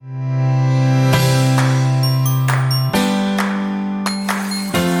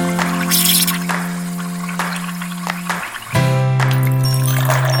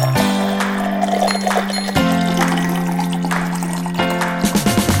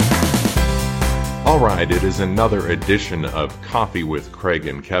All right, it is another edition of Coffee with Craig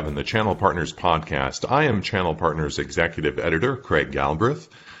and Kevin, the Channel Partners podcast. I am Channel Partners Executive Editor Craig Galbraith.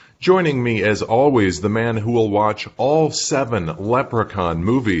 Joining me, as always, the man who will watch all 7 Leprechaun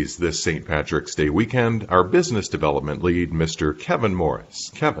movies this St. Patrick's Day weekend, our business development lead, Mr. Kevin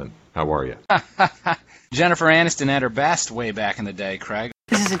Morris. Kevin, how are you? Jennifer Aniston at her best way back in the day, Craig.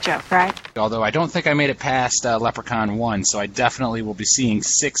 This is a joke, right? Although I don't think I made it past Leprechaun 1, so I definitely will be seeing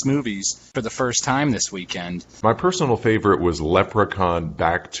 6 movies for the first time this weekend. My personal favorite was Leprechaun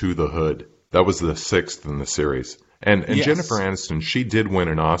Back to the Hood. That was the 6th in the series. And yes. Jennifer Aniston, she did win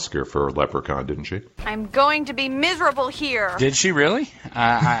an Oscar for Leprechaun, didn't she? I'm going to be miserable here. Did she really?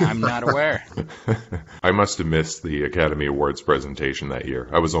 I'm not aware. I must have missed the Academy Awards presentation that year.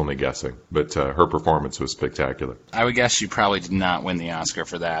 I was only guessing, but her performance was spectacular. I would guess she probably did not win the Oscar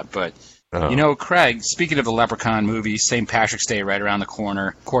for that, but... You know, Craig, speaking of the Leprechaun movie, St. Patrick's Day right around the corner.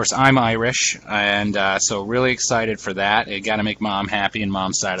 Of course, I'm Irish, and so really excited for that. It got to make Mom happy, and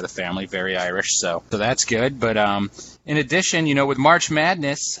Mom's side of the family, very Irish, so that's good. But in addition, you know, with March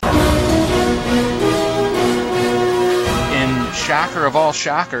Madness, in shocker of all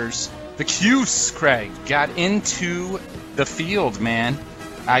shockers, the Cuse, Craig, got into the field, man.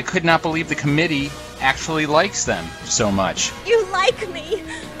 I could not believe the committee actually likes them so much. You like me!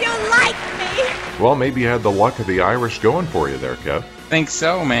 You like me! Well, maybe you had the luck of the Irish going for you there, Kev. Think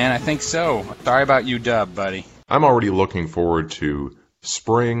so, man. I think so. Sorry about UW, buddy. I'm already looking forward to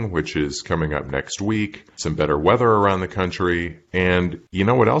spring, which is coming up next week, some better weather around the country, and you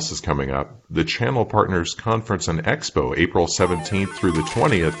know what else is coming up? The Channel Partners Conference and Expo, April 17th through the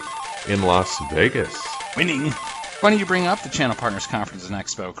 20th in Las Vegas. Winning. Funny you bring up the Channel Partners Conference and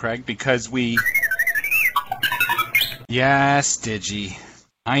Expo, Craig, because we... Yes, Digi.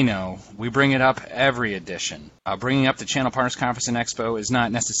 I know. We bring it up every edition. Bringing up the Channel Partners Conference and Expo is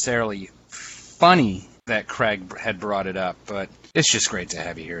not necessarily funny that Craig had brought it up, but it's just great to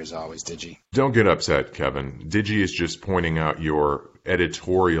have you here as always, Digi. Don't get upset, Kevin. Digi is just pointing out your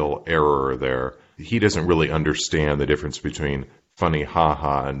editorial error there. He doesn't really understand the difference between funny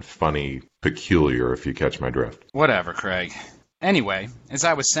ha-ha and funny peculiar, if you catch my drift. Whatever, Craig. Anyway, as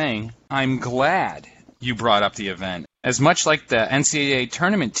I was saying, I'm glad you brought up the event. As much like the NCAA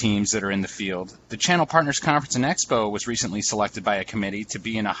tournament teams that are in the field, the Channel Partners Conference and Expo was recently selected by a committee to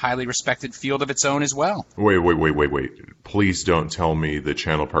be in a highly respected field of its own as well. Wait. Please don't tell me the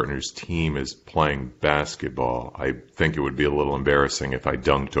Channel Partners team is playing basketball. I think it would be a little embarrassing if I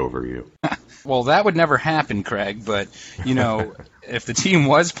dunked over you. Well, that would never happen, Craig, but, you know, if the team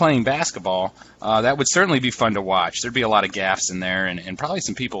was playing basketball, that would certainly be fun to watch. There'd be a lot of gaffes in there and probably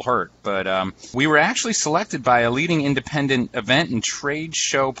some people hurt. But we were actually selected by a leading independent event and trade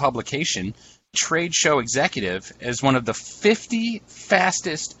show publication, Trade Show Executive, as one of the 50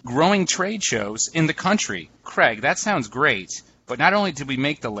 fastest growing trade shows in the country. Craig, that sounds great, but not only did we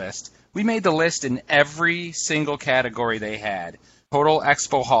make the list, we made the list in every single category they had. Total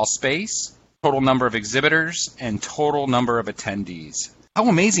expo hall space, total number of exhibitors, and total number of attendees. How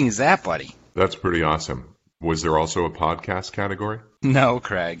amazing is that, buddy? That's pretty awesome. Was there also a podcast category? No,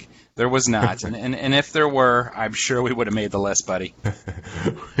 Craig, there was not. and if there were, I'm sure we would have made the list, buddy.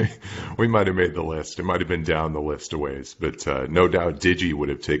 We might have made the list. It might have been down the list a ways. But no doubt Digi would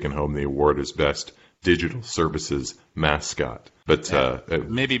have taken home the award as Best Digital Services Mascot. But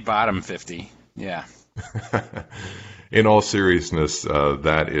maybe bottom 50, yeah. In all seriousness,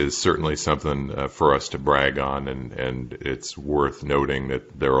 that is certainly something for us to brag on, and it's worth noting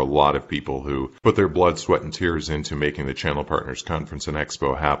that there are a lot of people who put their blood, sweat, and tears into making the Channel Partners Conference and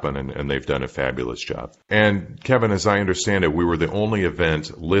Expo happen, and they've done a fabulous job. And Kevin, as I understand it, we were the only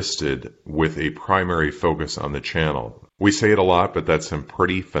event listed with a primary focus on the channel. We say it a lot, but that's some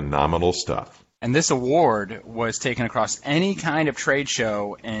pretty phenomenal stuff. And this award was taken across any kind of trade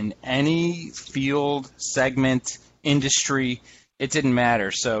show in any field, segment, industry. It didn't matter.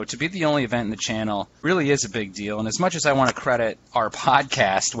 So to be the only event in the channel really is a big deal. And as much as I want to credit our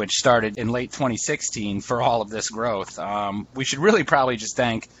podcast, which started in late 2016, for all of this growth, we should really probably just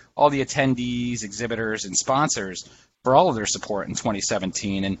thank all the attendees, exhibitors, and sponsors for all of their support in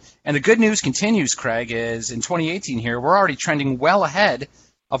 2017. And the good news continues, Craig, is in 2018 here, we're already trending well ahead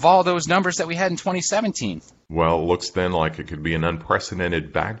of all those numbers that we had in 2017. Well, it looks then like it could be an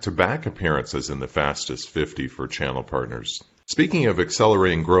unprecedented back-to-back appearances in the fastest 50 for Channel Partners. Speaking of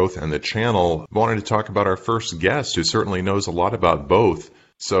accelerating growth and the channel, I wanted to talk about our first guest who certainly knows a lot about both.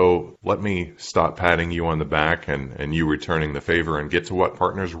 So let me stop patting you on the back and you returning the favor and get to what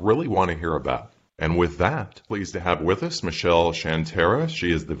partners really want to hear about. And with that, pleased to have with us Michelle Shantera.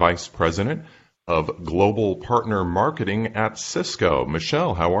 She is the Vice President of Global Partner Marketing at Cisco.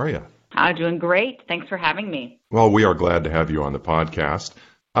 Michelle, how are you? Doing great. Thanks for having me. Well, we are glad to have you on the podcast.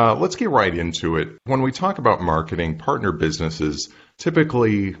 Let's get right into it. When we talk about marketing, partner businesses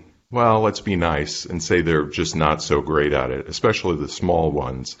typically, well, let's be nice and say they're just not so great at it, especially the small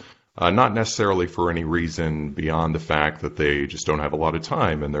ones. Not necessarily for any reason beyond the fact that they just don't have a lot of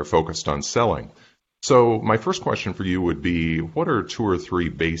time and they're focused on selling. So my first question for you would be, what are 2 or 3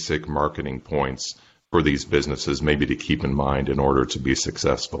 basic marketing points for these businesses maybe to keep in mind in order to be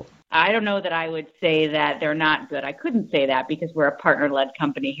successful? I don't know that I would say that they're not good. I couldn't say that because we're a partner-led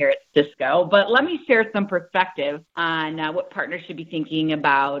company here at Cisco. But let me share some perspective on what partners should be thinking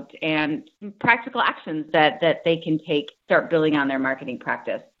about and practical actions that they can take, start building on their marketing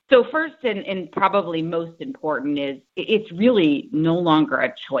practice. So first and probably most important is it's really no longer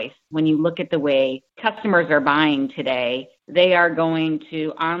a choice. When you look at the way customers are buying today, they are going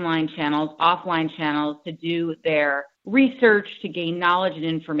to online channels, offline channels to do their research, to gain knowledge and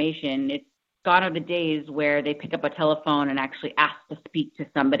information. It's gone are the days where they pick up a telephone and actually ask to speak to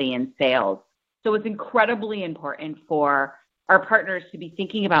somebody in sales. So it's incredibly important for our partners to be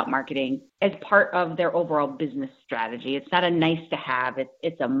thinking about marketing as part of their overall business strategy. It's not a nice to have,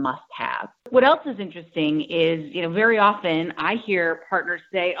 it's a must have. What else is interesting is, very often I hear partners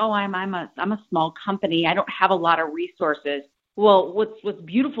say, "Oh, I'm a small company. I don't have a lot of resources." Well, what's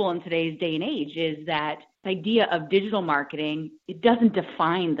beautiful in today's day and age is that the idea of digital marketing, it doesn't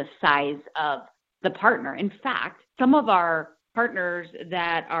define the size of the partner. In fact, some of our partners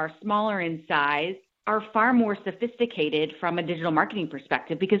that are smaller in size are far more sophisticated from a digital marketing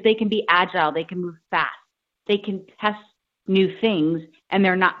perspective because they can be agile, they can move fast, they can test new things, and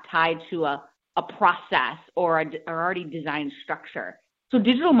they're not tied to a process or already designed structure. So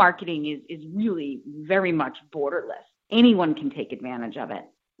digital marketing is really very much borderless. Anyone can take advantage of it.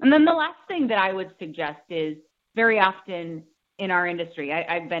 And then the last thing that I would suggest is very often in our industry,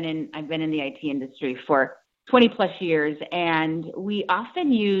 I've been in the IT industry for 20 plus years, and we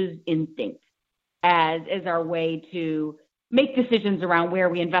often use instinct as our way to make decisions around where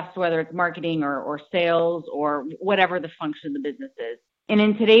we invest, whether it's marketing or sales or whatever the function of the business is. And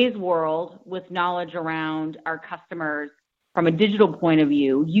in today's world, with knowledge around our customers from a digital point of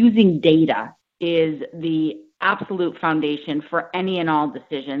view, using data is the absolute foundation for any and all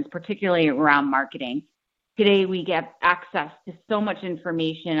decisions, particularly around marketing. Today, we get access to so much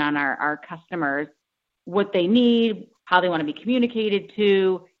information on our customers, what they need, how they want to be communicated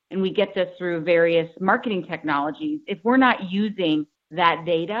to, and we get this through various marketing technologies. If we're not using that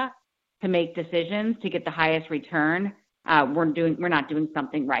data to make decisions to get the highest return, we're not doing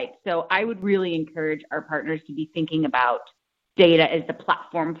something right. So I would really encourage our partners to be thinking about data as the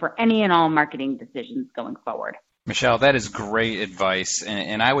platform for any and all marketing decisions going forward. Michelle, that is great advice.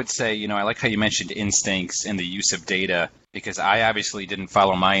 And I would say, I like how you mentioned instincts and the use of data, because I obviously didn't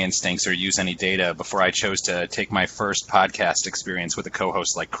follow my instincts or use any data before I chose to take my first podcast experience with a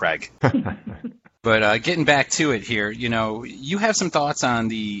co-host like Craig. But getting back to it here, you have some thoughts on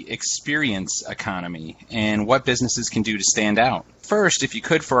the experience economy and what businesses can do to stand out. First, if you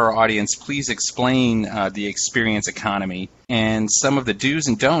could, for our audience, please explain the experience economy and some of the do's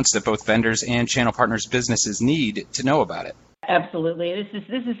and don'ts that both vendors and channel partners businesses need to know about it. Absolutely.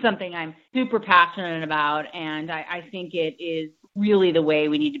 This is something I'm super passionate about, and I think it is really the way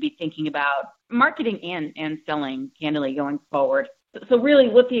we need to be thinking about marketing and selling, candidly, going forward. So really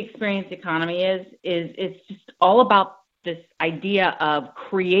what the experience economy is it's just all about this idea of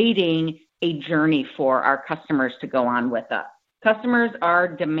creating a journey for our customers to go on with us. Customers are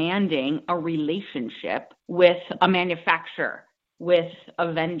demanding a relationship with a manufacturer, with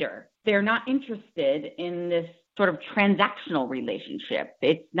a vendor. They're not interested in this sort of transactional relationship.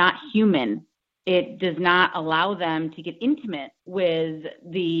 It's not human. It does not allow them to get intimate with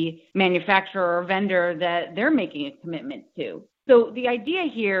the manufacturer or vendor that they're making a commitment to. So the idea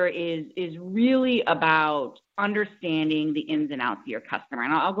here is really about understanding the ins and outs of your customer.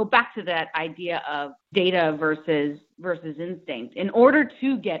 And I'll go back to that idea of data versus instinct. In order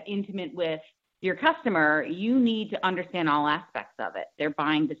to get intimate with your customer, you need to understand all aspects of it, their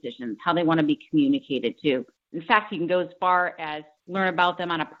buying decisions, how they want to be communicated to. In fact, you can go as far as learn about them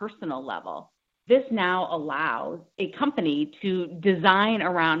on a personal level. This now allows a company to design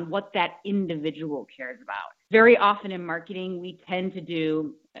around what that individual cares about. Very often in marketing, we tend to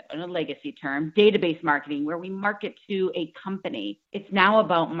do, in a legacy term, database marketing, where we market to a company. It's now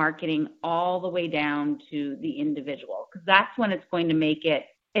about marketing all the way down to the individual, because that's when it's going to make it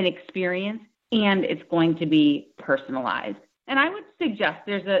an experience and it's going to be personalized. And I would suggest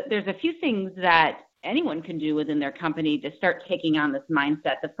there's a few things that anyone can do within their company to start taking on this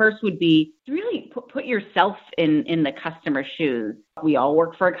mindset. The first would be to really put yourself in the customer's shoes. We all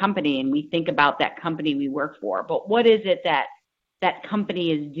work for a company and we think about that company we work for, but what is it that that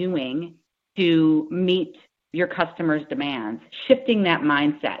company is doing to meet your customers' demands? Shifting that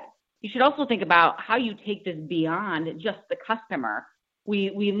mindset. You should also think about how you take this beyond just the customer.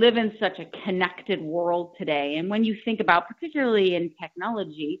 We live in such a connected world today, and when you think about, particularly in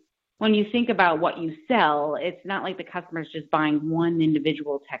technology, when you think about what you sell, it's not like the customer is just buying one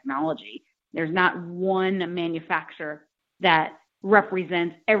individual technology. There's not one manufacturer that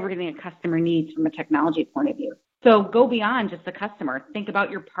represents everything a customer needs from a technology point of view. So go beyond just the customer. Think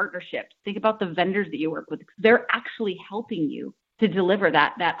about your partnerships. Think about the vendors that you work with. They're actually helping you to deliver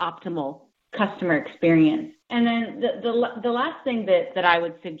that optimal customer experience. And then the last thing that I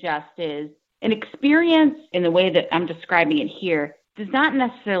would suggest is an experience in the way that I'm describing it here does not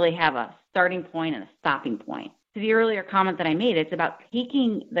necessarily have a starting point and a stopping point. To the earlier comment that I made, it's about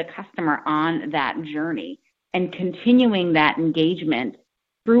taking the customer on that journey and continuing that engagement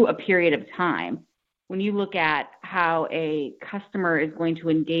through a period of time. When you look at how a customer is going to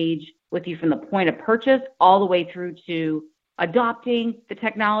engage with you from the point of purchase all the way through to adopting the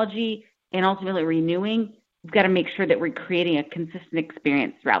technology and ultimately renewing, we've got to make sure that we're creating a consistent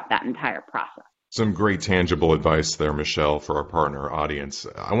experience throughout that entire process. Some great tangible advice there, Michelle, for our partner audience.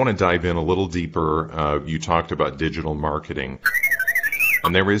 I want to dive in a little deeper. You talked about digital marketing,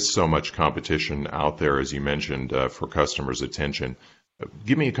 and there is so much competition out there, as you mentioned, for customers' attention.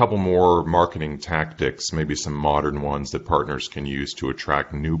 Give me a couple more marketing tactics, maybe some modern ones that partners can use to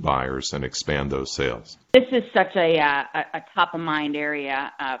attract new buyers and expand those sales. This is such a top-of-mind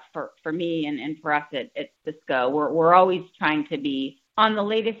area for me and for us at Cisco. We're always trying to be on the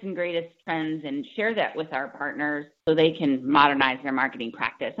latest and greatest trends and share that with our partners so they can modernize their marketing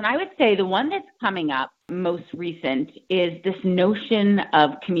practice. And I would say the one that's coming up most recent is this notion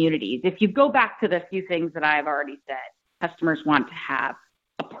of communities. If you go back to the few things that I've already said, customers want to have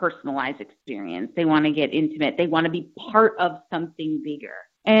a personalized experience. They want to get intimate. They want to be part of something bigger.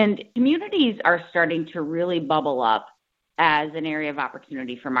 And communities are starting to really bubble up as an area of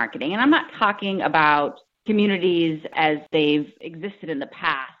opportunity for marketing. And I'm not talking about communities as they've existed in the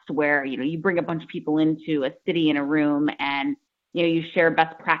past where, you bring a bunch of people into a city in a room and, you share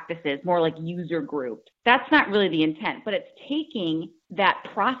best practices, more like user groups. That's not really the intent, but it's taking that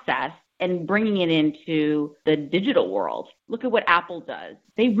process and bringing it into the digital world. Look at what Apple does.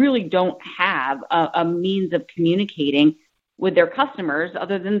 They really don't have a means of communicating with their customers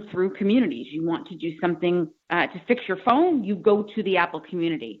other than through communities. You want to do something to fix your phone, you go to the Apple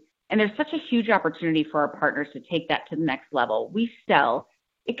community. And there's such a huge opportunity for our partners to take that to the next level. We sell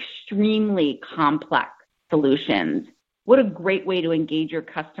extremely complex solutions. What a great way to engage your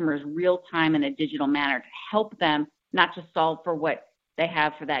customers real time in a digital manner to help them not just solve for what they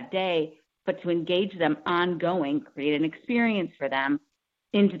have for that day, but to engage them ongoing, create an experience for them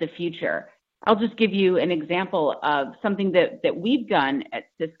into the future. I'll just give you an example of something that we've done at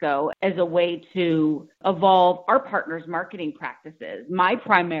Cisco as a way to evolve our partners' marketing practices. My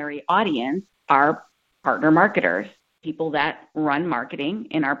primary audience are partner marketers, people that run marketing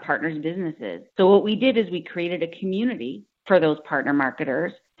in our partners' businesses. So what we did is we created a community for those partner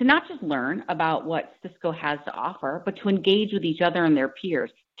marketers to not just learn about what Cisco has to offer, but to engage with each other and their peers,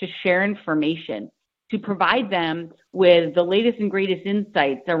 to share information, to provide them with the latest and greatest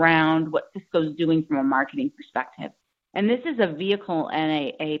insights around what Cisco is doing from a marketing perspective. And this is a vehicle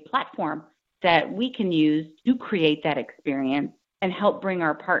and a platform that we can use to create that experience and help bring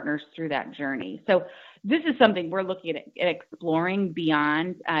our partners through that journey. So this is something we're looking at exploring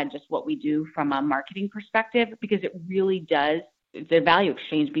beyond just what we do from a marketing perspective, because it really does, the value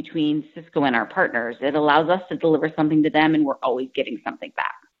exchange between Cisco and our partners. It allows us to deliver something to them, and we're always getting something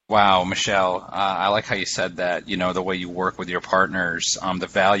back. Wow, Michelle, I like how you said that, the way you work with your partners, the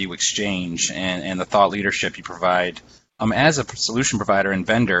value exchange and the thought leadership you provide as a solution provider and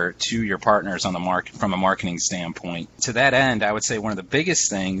vendor to your partners on the market from a marketing standpoint. To that end, I would say one of the biggest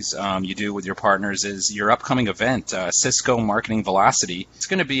things you do with your partners is your upcoming event, Cisco Marketing Velocity. It's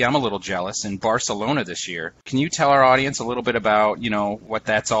going to be, I'm a little jealous, in Barcelona this year. Can you tell our audience a little bit about, what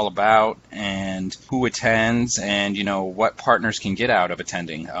that's all about and who attends and, what partners can get out of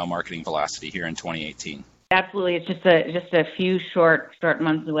attending Marketing Velocity here in 2018? Absolutely. It's just a few short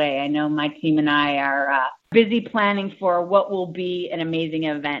months away. I know my team and I are busy planning for what will be an amazing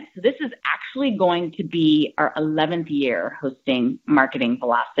event. So this is actually going to be our 11th year hosting Marketing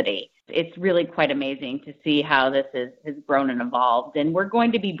Velocity. It's really quite amazing to see how this has grown and evolved. And we're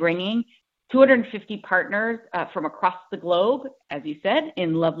going to be bringing 250 partners from across the globe, as you said,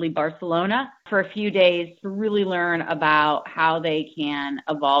 in lovely Barcelona for a few days to really learn about how they can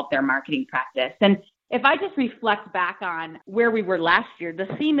evolve their marketing practice. And if I just reflect back on where we were last year, the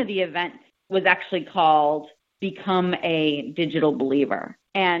theme of the event was actually called Become a Digital Believer.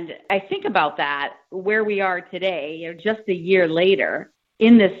 And I think about that, where we are today, just a year later,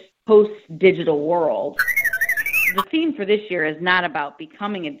 in this post-digital world. The theme for this year is not about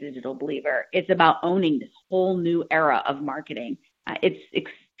becoming a digital believer. It's about owning this whole new era of marketing. It's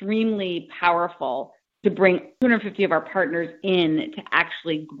extremely powerful to bring 250 of our partners in to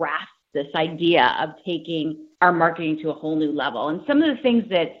actually grasp this idea of taking our marketing to a whole new level. And some of the things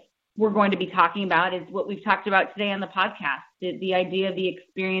that we're going to be talking about is what we've talked about today on the podcast, the idea of the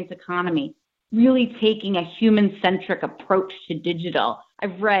experience economy, really taking a human-centric approach to digital.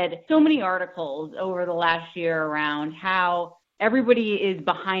 I've read so many articles over the last year around how everybody is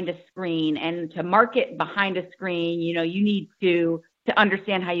behind a screen, and to market behind a screen, you need to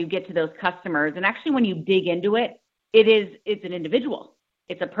understand how you get to those customers. And actually, when you dig into it, it's an individual.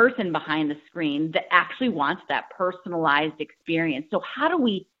 It's a person behind the screen that actually wants that personalized experience. So how do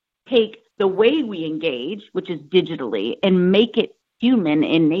we take the way we engage, which is digitally, and make it human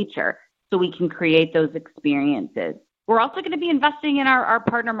in nature so we can create those experiences? We're also going to be investing in our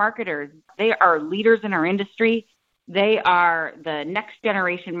partner marketers. They are leaders in our industry. They are the next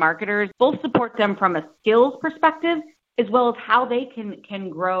generation marketers. We'll support them from a skills perspective as well as how they can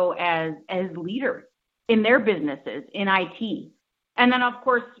grow as leaders in their businesses, in IT. And then, of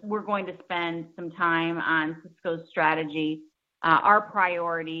course, we're going to spend some time on Cisco's strategy, our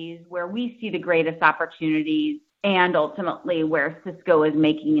priorities, where we see the greatest opportunities, and ultimately where Cisco is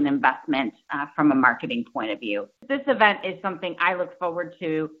making an investment from a marketing point of view. This event is something I look forward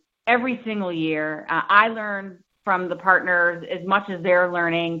to every single year. I learn from the partners as much as they're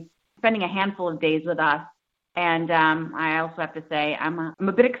learning, spending a handful of days with us. And I also have to say I'm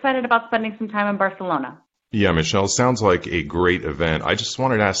a bit excited about spending some time in Barcelona. Yeah, Michelle, sounds like a great event. I just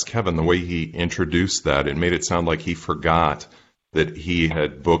wanted to ask Kevin, the way he introduced that, it made it sound like he forgot that he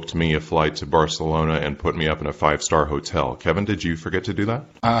had booked me a flight to Barcelona and put me up in a 5-star hotel. Kevin, did you forget to do that?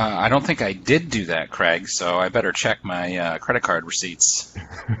 I don't think I did do that, Craig, so I better check my credit card receipts.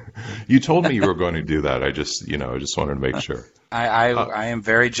 You told me you were going to do that. I just wanted to make sure. I am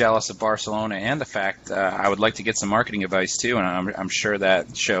very jealous of Barcelona and the fact I would like to get some marketing advice, too, and I'm sure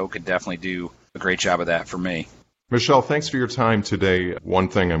that show could definitely do a great job of that for me. Michelle, thanks for your time today. One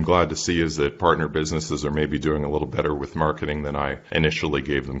thing I'm glad to see is that partner businesses are maybe doing a little better with marketing than I initially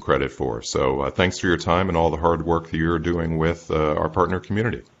gave them credit for. So thanks for your time and all the hard work that you're doing with our partner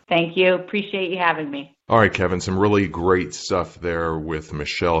community. Thank you. Appreciate you having me. All right, Kevin, some really great stuff there with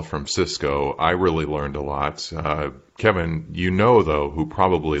Michelle from Cisco. I really learned a lot. Kevin, though, who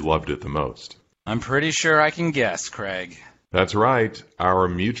probably loved it the most. I'm pretty sure I can guess, Craig. That's right. Our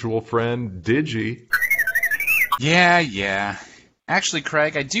mutual friend, Digi. Yeah. Actually,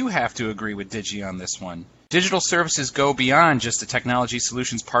 Craig, I do have to agree with Digi on this one. Digital services go beyond just the technology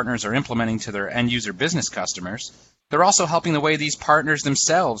solutions partners are implementing to their end-user business customers. They're also helping the way these partners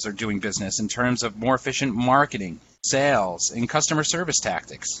themselves are doing business in terms of more efficient marketing, sales, and customer service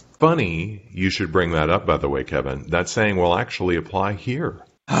tactics. Funny you should bring that up, by the way, Kevin. That saying will actually apply here.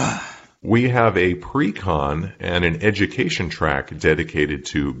 We have a pre-con and an education track dedicated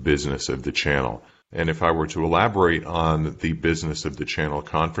to Business of the Channel. And if I were to elaborate on the Business of the Channel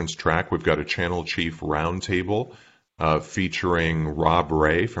conference track, we've got a Channel Chief Roundtable featuring Rob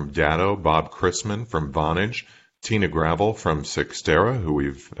Ray from Datto, Bob Chrisman from Vonage, Tina Gravel from Sixtera, who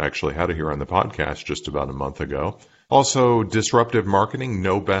we've actually had here on the podcast just about a month ago. Also, Disruptive Marketing,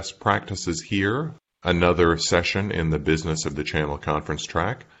 No Best Practices Here, another session in the Business of the Channel conference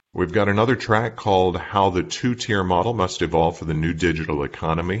track. We've got another track called How the Two-Tier Model Must Evolve for the New Digital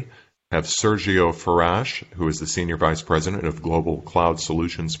Economy. Have Sergio Farage, who is the Senior Vice President of Global Cloud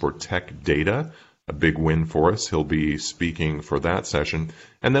Solutions for Tech Data. A big win for us. He'll be speaking for that session.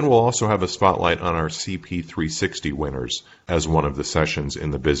 And then we'll also have a spotlight on our CP360 winners as one of the sessions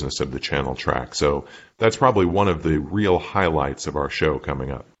in the Business of the Channel track. So that's probably one of the real highlights of our show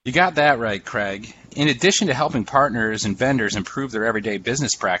coming up. You got that right, Craig. In addition to helping partners and vendors improve their everyday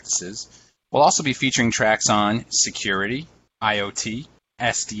business practices, we'll also be featuring tracks on security, IoT,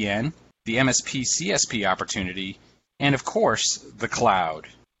 SDN, the MSP CSP opportunity, and of course, the cloud,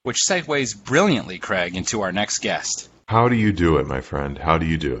 which segues brilliantly, Craig, into our next guest. How do you do it, my friend? How do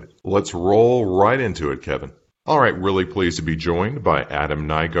you do it? Let's roll right into it, Kevin. All right, really pleased to be joined by Adam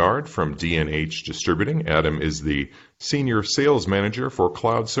Nygaard from D&H Distributing. Adam is the Senior Sales Manager for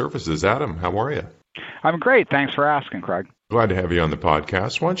Cloud Services. Adam, how are you? I'm great. Thanks for asking, Craig. Glad to have you on the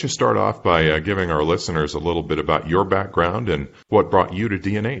podcast. Why don't you start off by giving our listeners a little bit about your background and what brought you to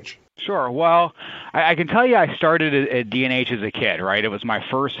D&H? Sure. Well, I can tell you I started at D&H as a kid, right? It was my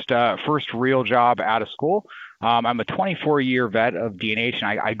first real job out of school. I'm a 24-year vet of D&H,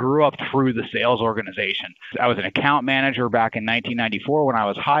 and I grew up through the sales organization. I was an account manager back in 1994 when I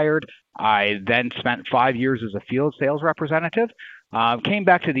was hired. I then spent 5 years as a field sales representative, came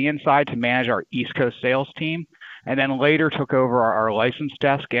back to the inside to manage our East Coast sales team, and then later took over our license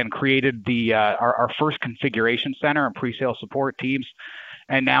desk and created our first configuration center and pre-sale support teams,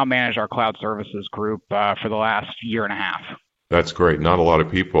 and now manage our cloud services group for the last year and a half. That's great. Not a lot of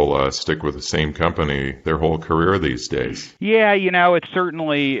people stick with the same company their whole career these days. Yeah, it's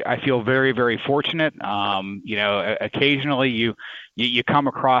certainly, I feel very, very fortunate. Occasionally you come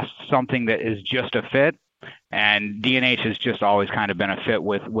across something that is just a fit, and D&H has just always kind of been a fit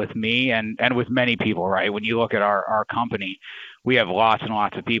with me and with many people, right? When you look at our company, we have lots and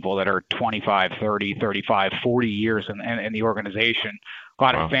lots of people that are 25, 30, 35, 40 years in the organization. A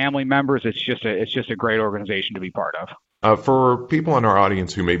lot of family members. It's just a great organization to be part of. For people in our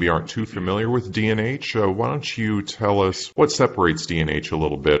audience who maybe aren't too familiar with D&H, why don't you tell us what separates D&H a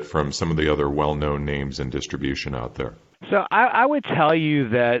little bit from some of the other well-known names in distribution out there? So I would tell you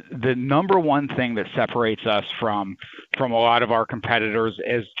that the number one thing that separates us from a lot of our competitors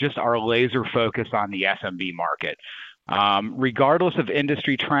is just our laser focus on the SMB market. Regardless of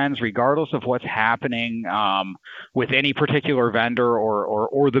industry trends, regardless of what's happening with any particular vendor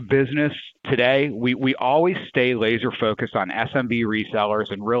or the business today, we always stay laser focused on SMB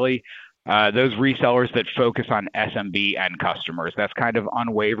resellers and really those resellers that focus on SMB end customers. That's kind of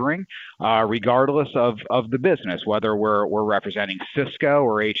unwavering, regardless of the business, whether we're representing Cisco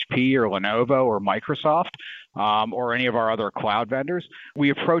or HP or Lenovo or Microsoft. Or any of our other cloud vendors, we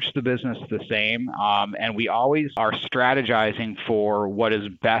approach the business the same, and we always are strategizing for what is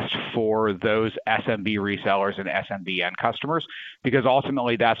best for those SMB resellers and SMB end customers, because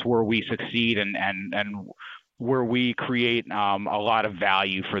ultimately that's where we succeed and where we create a lot of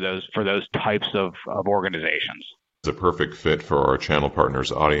value for those types of organizations. It's a perfect fit for our Channel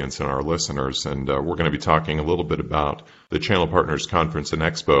Partners audience and our listeners, and we're going to be talking a little bit about the Channel Partners Conference and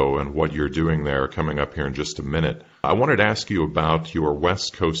Expo and what you're doing there coming up here in just a minute. I wanted to ask you about your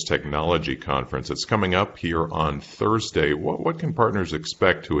West Coast Technology Conference. It's coming up here on Thursday. What can partners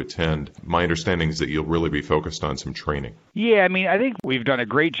expect to attend? My understanding is that you'll really be focused on some training. Yeah, I think we've done a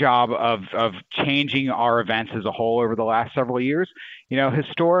great job of changing our events as a whole over the last several years.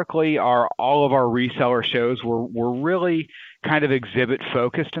 Historically, all of our reseller shows were really kind of exhibit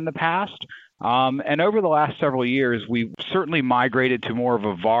focused in the past. And over the last several years, we've certainly migrated to more of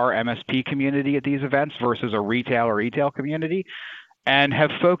a VAR MSP community at these events versus a retail community, and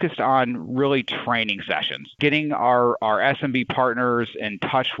have focused on really training sessions, getting our SMB partners in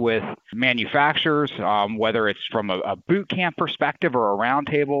touch with manufacturers, whether it's from a boot camp perspective or a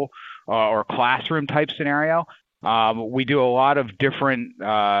roundtable or classroom type scenario. We do a lot of different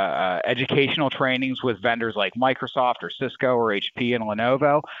educational trainings with vendors like Microsoft or Cisco or HP and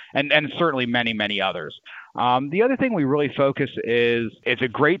Lenovo, and certainly many, many others. The other thing we really focus is it's a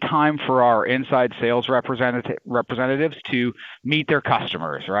great time for our inside sales representatives to meet their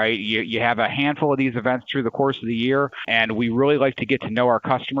customers, right? You have a handful of these events through the course of the year, and we really like to get to know our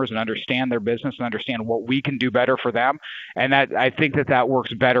customers and understand their business and understand what we can do better for them. And I think that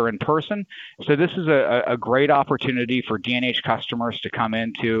works better in person. So this is a great opportunity for D&H customers to come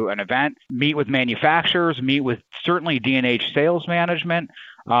into an event, meet with manufacturers, meet with certainly D&H sales management,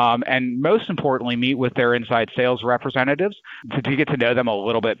 and most importantly, meet with their inside sales representatives to get to know them a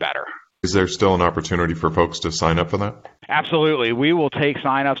little bit better. Is there still an opportunity for folks to sign up for that? Absolutely. We will take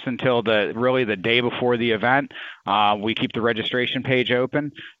signups until the day before the event. We keep the registration page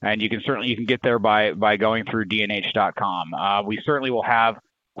open, and you can get there by going through dnh.com. We certainly will have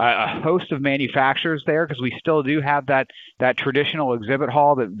a host of manufacturers there because we still do have that traditional exhibit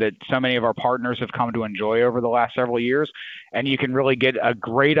hall that so many of our partners have come to enjoy over the last several years. And you can really get a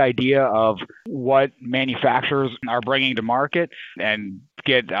great idea of what manufacturers are bringing to market and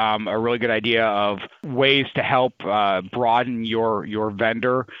get a really good idea of ways to help broaden your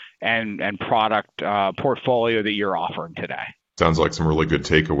vendor and product portfolio that you're offering today. Sounds like some really good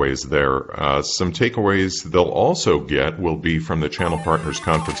takeaways there. Some takeaways they'll also get will be from the Channel Partners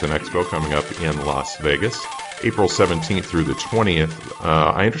Conference and Expo coming up in Las Vegas, April 17th through the 20th.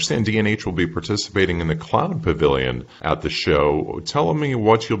 I understand D&H will be participating in the Cloud Pavilion at the show. Tell me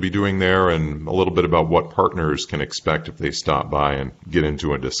what you'll be doing there and a little bit about what partners can expect if they stop by and get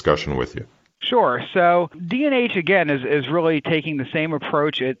into a discussion with you. Sure. So D&H, again, is really taking the same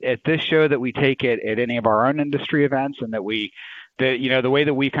approach at this show that we take at any of our own industry events, and the way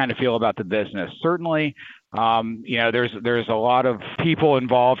that we kind of feel about the business. Certainly, there's a lot of people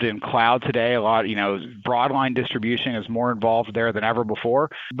involved in cloud today. A lot, broadline distribution is more involved there than ever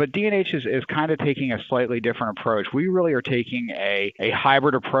before. But D&H is kind of taking a slightly different approach. We really are taking a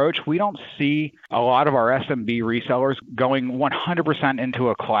hybrid approach. We don't see a lot of our SMB resellers going 100% into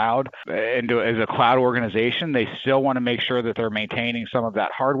a cloud, as a cloud organization. They still want to make sure that they're maintaining some of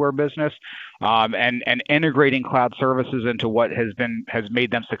that hardware business, and integrating cloud services into what has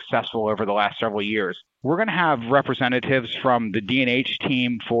made them successful over the last several years. We're going to have representatives from the D&H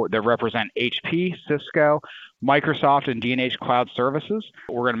team that represent HP, Cisco, Microsoft, and D&H Cloud Services.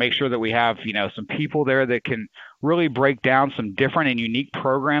 We're going to make sure that we have, some people there that can really break down some different and unique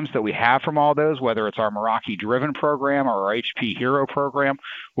programs that we have from all those, whether it's our Meraki Driven program or our HP Hero program,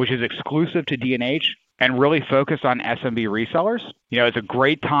 which is exclusive to D&H, and really focus on SMB resellers. It's a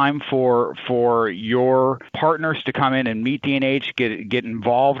great time for your partners to come in and meet D&H, get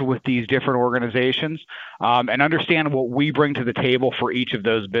involved with these different organizations, and understand what we bring to the table for each of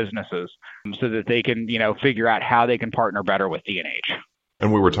those businesses, so that they can, figure out how they can partner better with D&H.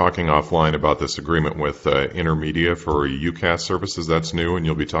 And we were talking offline about this agreement with Intermedia for UCaaS services. That's new, and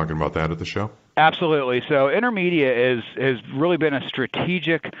you'll be talking about that at the show? Absolutely. So Intermedia has really been a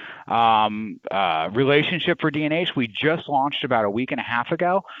strategic relationship for D&H. We just launched about a week and a half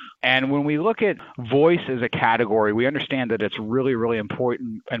ago. And when we look at voice as a category, we understand that it's really, really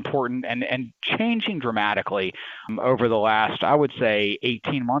important and changing dramatically over the last, I would say,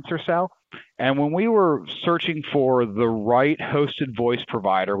 18 months or so. And when we were searching for the right hosted voice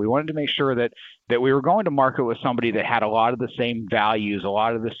provider, we wanted to make sure that we were going to market with somebody that had a lot of the same values, a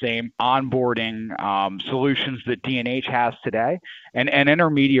lot of the same onboarding solutions that D&H has today. And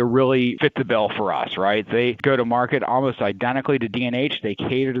Intermedia really fit the bill for us, right? They go to market almost identically to D&H. They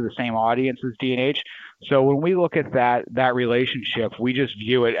cater to the same audience as D&H. So when we look at that relationship, we just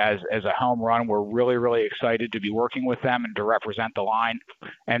view it as a home run. We're really, really excited to be working with them and to represent the line,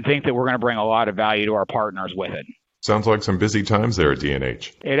 and think that we're going to bring a lot of value to our partners with it. Sounds like some busy times there at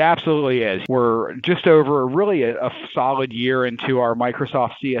D&H. It absolutely is. We're just over really a solid year into our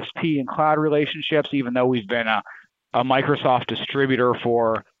Microsoft CSP and cloud relationships, even though we've been a Microsoft distributor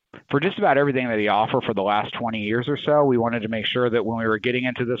for just about everything that they offer for the last 20 years or so. We wanted to make sure that when we were getting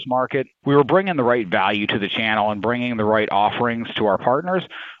into this market, we were bringing the right value to the channel and bringing the right offerings to our partners.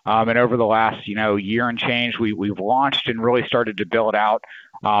 And over the last year and change, we've launched and really started to build out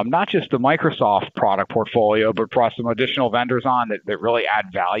not just the Microsoft product portfolio, but brought some additional vendors on that really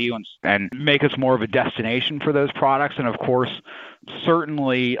add value and make us more of a destination for those products. And of course,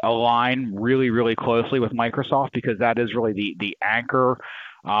 certainly align really, really closely with Microsoft, because that is really the anchor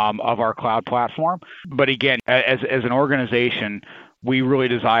of our cloud platform. But again, as an organization, we really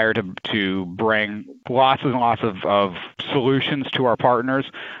desire to bring lots and lots of solutions to our partners,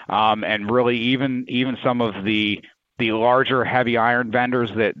 and really even some of the larger heavy iron vendors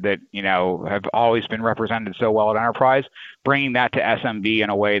that have always been represented so well at enterprise, bringing that to SMB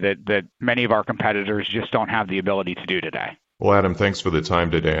in a way that many of our competitors just don't have the ability to do today. Well, Adam, thanks for the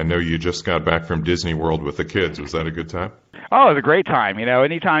time today. I know you just got back from Disney World with the kids. Was that a good time? Oh, it was a great time.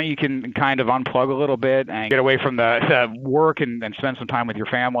 Anytime you can kind of unplug a little bit and get away from the work and spend some time with your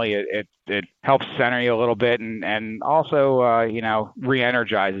family, it helps center you a little bit and also,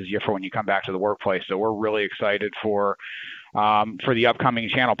 re-energizes you for when you come back to the workplace. So we're really excited for the upcoming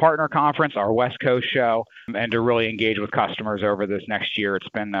Channel Partner Conference, our West Coast show, and to really engage with customers over this next year. It's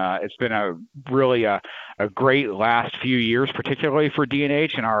been a really a great last few years, particularly for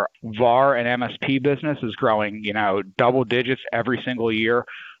D&H, and our VAR and MSP business is growing, double digits every single year,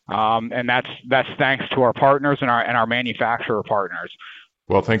 and that's thanks to our partners and our manufacturer partners.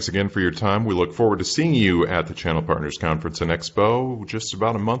 Well, thanks again for your time. We look forward to seeing you at the Channel Partners Conference and Expo, just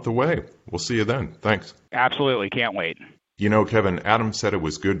about a month away. We'll see you then. Thanks. Absolutely. Can't wait. Kevin, Adam said it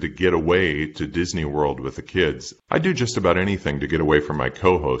was good to get away to Disney World with the kids. I do just about anything to get away from my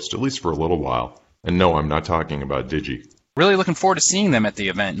co-host, at least for a little while. And no, I'm not talking about Digi. Really looking forward to seeing them at the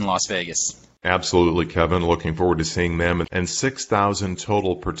event in Las Vegas. Absolutely, Kevin. Looking forward to seeing them and 6,000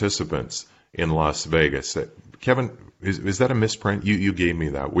 total participants in Las Vegas. Kevin, is that a misprint? You gave me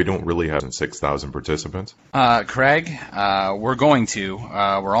that. We don't really have 6,000 participants. Craig, we're going to.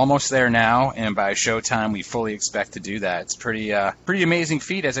 We're almost there now, and by showtime, we fully expect to do that. It's pretty amazing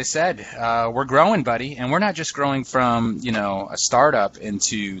feat, as I said. We're growing, buddy, and we're not just growing from a startup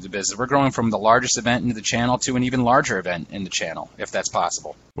into the business. We're growing from the largest event into the channel to an even larger event in the channel, if that's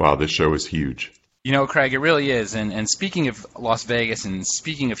possible. Wow, this show is huge. Craig, it really is. And speaking of Las Vegas and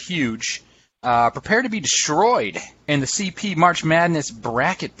speaking of huge, prepare to be destroyed in the CP March Madness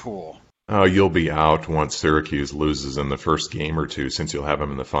bracket pool. Oh, you'll be out once Syracuse loses in the first game or two, since you'll have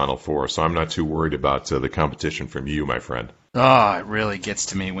them in the Final Four. So I'm not too worried about the competition from you, my friend. Oh, it really gets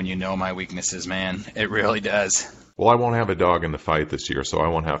to me when you know my weaknesses, man. It really does. Well, I won't have a dog in the fight this year, so I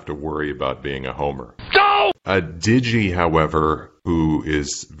won't have to worry about being a homer. No! Digi, however, who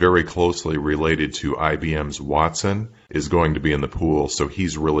is very closely related to IBM's Watson, is going to be in the pool, so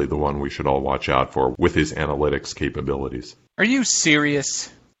he's really the one we should all watch out for with his analytics capabilities. Are you serious?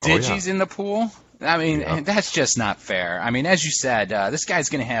 Digi's in the pool? I mean, That's just not fair. I mean, as you said, this guy's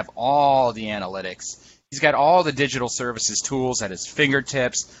going to have all the analytics. He's got all the digital services tools at his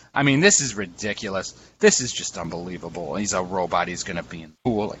fingertips. I mean, this is ridiculous. This is just unbelievable. He's a robot. He's going to be in the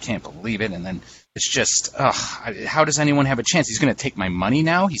pool. I can't believe it. And then it's just, how does anyone have a chance? He's going to take my money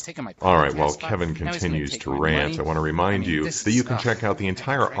now? He's taking my All right, while Kevin continues to rant, I want to remind you that you can check out the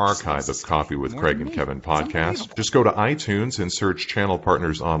entire archive of Coffee with Craig and Kevin podcast. Just go to iTunes and search Channel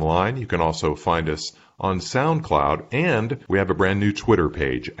Partners Online. You can also find us on SoundCloud, and we have a brand new Twitter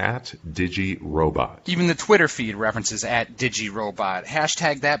page, @DigiRobot. Even the Twitter feed references @DigiRobot.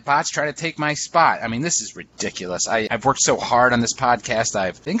 Hashtag that bot's try to take my spot. I mean, this is ridiculous. I've worked so hard on this podcast,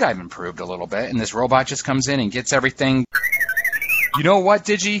 I think I've improved a little bit, and this robot just comes in and gets everything. You know what,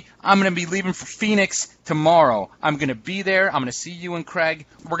 Digi? I'm going to be leaving for Phoenix tomorrow. I'm going to be there. I'm going to see you and Craig.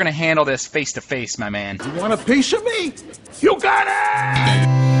 We're going to handle this face to face, my man. You want a piece of me? You got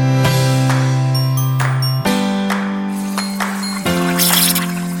it!